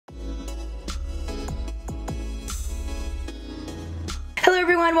Hello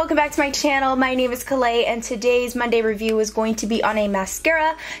everyone, welcome back to my channel. My name is Kalei and today's Monday review is going to be on a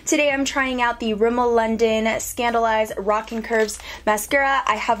mascara. Today I'm trying out the Rimmel London Scandaleyes Rockin Curves Mascara.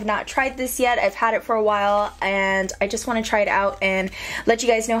 I have not tried this yet. I've had it for a while and I just want to try it out and let you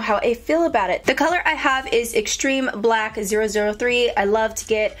guys know how I feel about it. The color I have is Extreme Black 003. I love to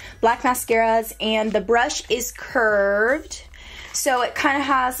get black mascaras and the brush is curved. So it kind of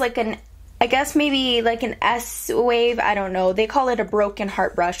has like an, I guess maybe like an S wave, I don't know. They call it a broken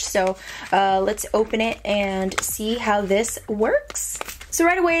heart brush. So let's open it and see how this works. So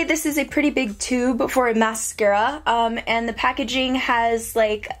right away, this is a pretty big tube for a mascara, and the packaging has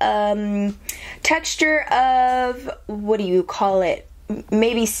like texture of, what do you call it?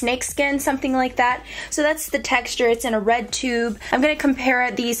 Maybe snake skin, something like that. So that's the texture. It's in a red tube. I'm going to compare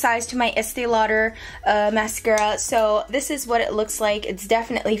the size to my Estee Lauder mascara. So this is what it looks like. It's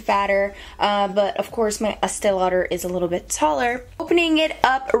definitely fatter, but of course my Estee Lauder is a little bit taller. Opening it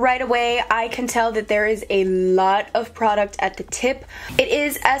up right away, I can tell that there is a lot of product at the tip. It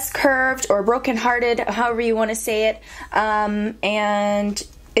is S-curved or broken-hearted, however you want to say it, and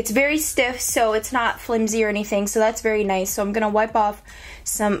it's very stiff, so it's not flimsy or anything, so that's very nice. So I'm going to wipe off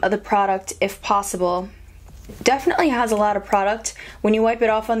some of the product if possible. Definitely has a lot of product. When you wipe it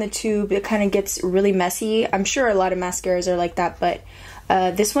off on the tube, it kind of gets really messy. I'm sure a lot of mascaras are like that, but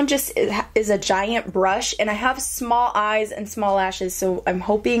this one just is a giant brush, and I have small eyes and small lashes, so I'm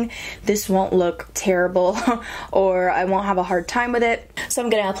hoping this won't look terrible or I won't have a hard time with it. So I'm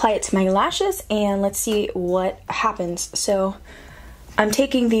going to apply it to my lashes, and let's see what happens. So I'm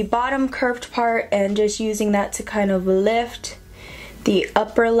taking the bottom curved part and just using that to kind of lift the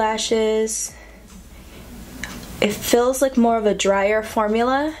upper lashes. It feels like more of a drier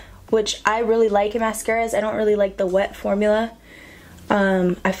formula, which I really like in mascaras. I don't really like the wet formula.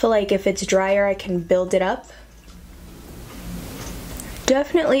 I feel like if it's drier, I can build it up.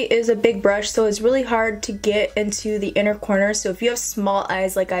 Definitely is a big brush, so it's really hard to get into the inner corner. So if you have small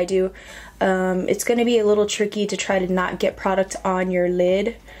eyes like I do, it's going to be a little tricky to try to not get product on your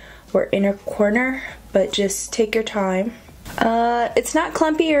lid or inner corner, but just take your time. It's not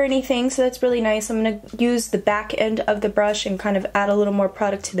clumpy or anything, so that's really nice. I'm going to use the back end of the brush and kind of add a little more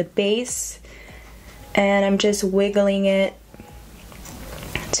product to the base, and I'm just wiggling it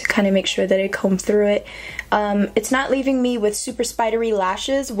to kind of make sure that I comb through it. It's not leaving me with super spidery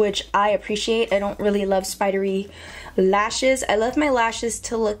lashes, which I appreciate. I don't really love spidery lashes. I love my lashes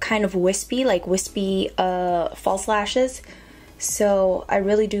to look kind of wispy, like wispy false lashes. So I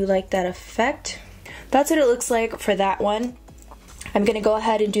really do like that effect. That's what it looks like for that one. I'm going to go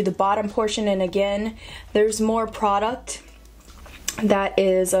ahead and do the bottom portion, and again, there's more product that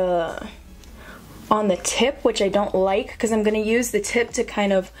is on the tip, which I don't like, because I'm going to use the tip to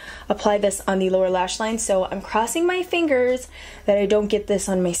kind of apply this on the lower lash line. So I'm crossing my fingers that I don't get this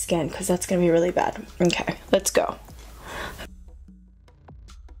on my skin, because that's going to be really bad. Okay, let's go.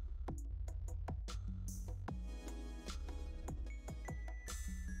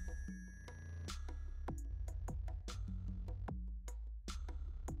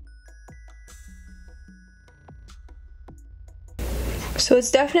 So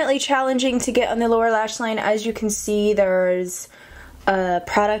it's definitely challenging to get on the lower lash line. As you can see, there's a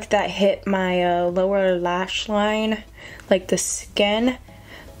product that hit my lower lash line, like the skin.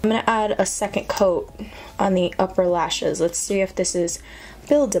 I'm going to add a second coat on the upper lashes. Let's see if this is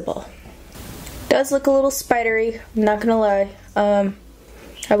buildable. It does look a little spidery, I'm not going to lie.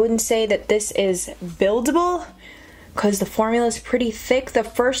 I wouldn't say that this is buildable, because the formula is pretty thick. The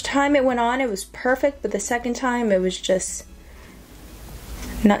first time it went on, it was perfect, but the second time, it was just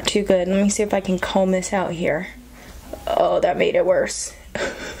not too good. Let me see if I can comb this out here. Oh, that made it worse.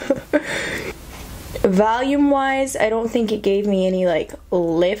 Volume wise, I don't think it gave me any like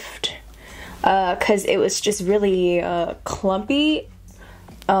lift, because it was just really clumpy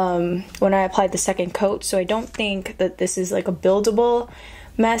when I applied the second coat. So I don't think that this is like a buildable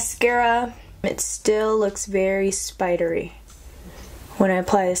mascara. It still looks very spidery when I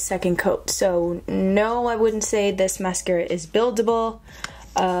apply the second coat. So no, I wouldn't say this mascara is buildable,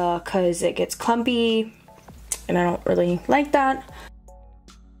 because it gets clumpy and I don't really like that.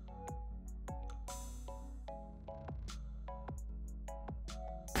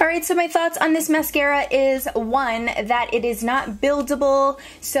 Alright, so my thoughts on this mascara is, one, that it is not buildable.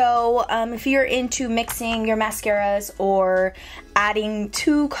 So if you're into mixing your mascaras or adding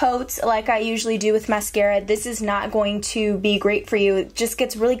 2 coats like I usually do with mascara, this is not going to be great for you. It just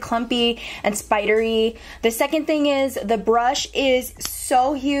gets really clumpy and spidery. The second thing is the brush is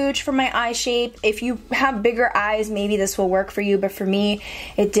so huge for my eye shape. If you have bigger eyes, maybe this will work for you, but for me,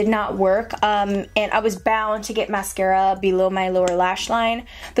 it did not work. And I was bound to get mascara below my lower lash line.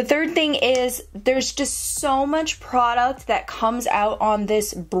 The third thing is there's just so much product that comes out on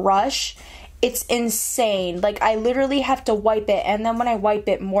this brush. It's insane. Like, I literally have to wipe it, and then when I wipe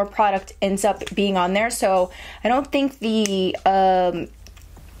it, more product ends up being on there. So I don't think the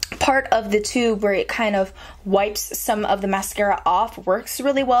part of the tube where it kind of wipes some of the mascara off works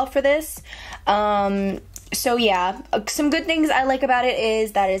really well for this. So yeah, some good things I like about it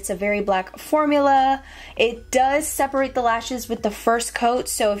is that it's a very black formula. It does separate the lashes with the first coat,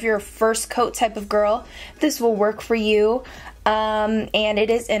 so if you're a first coat type of girl, this will work for you. And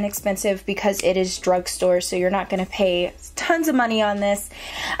it is inexpensive because it is drugstore, so you're not going to pay tons of money on this.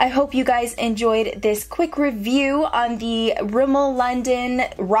 I hope you guys enjoyed this quick review on the Rimmel London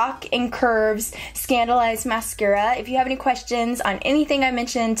Rockin Curves Scandalized Mascara. If you have any questions on anything I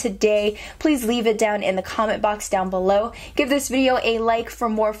mentioned today, please leave it down in the comment box down below. Give this video a like for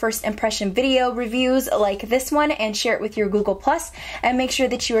more first impression video reviews like this one, and share it with your Google+, and make sure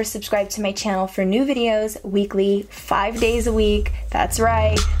that you are subscribed to my channel for new videos weekly, 5 days a week. That's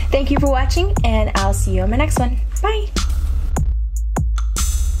right. Thank you for watching, and I'll see you on my next one. Bye!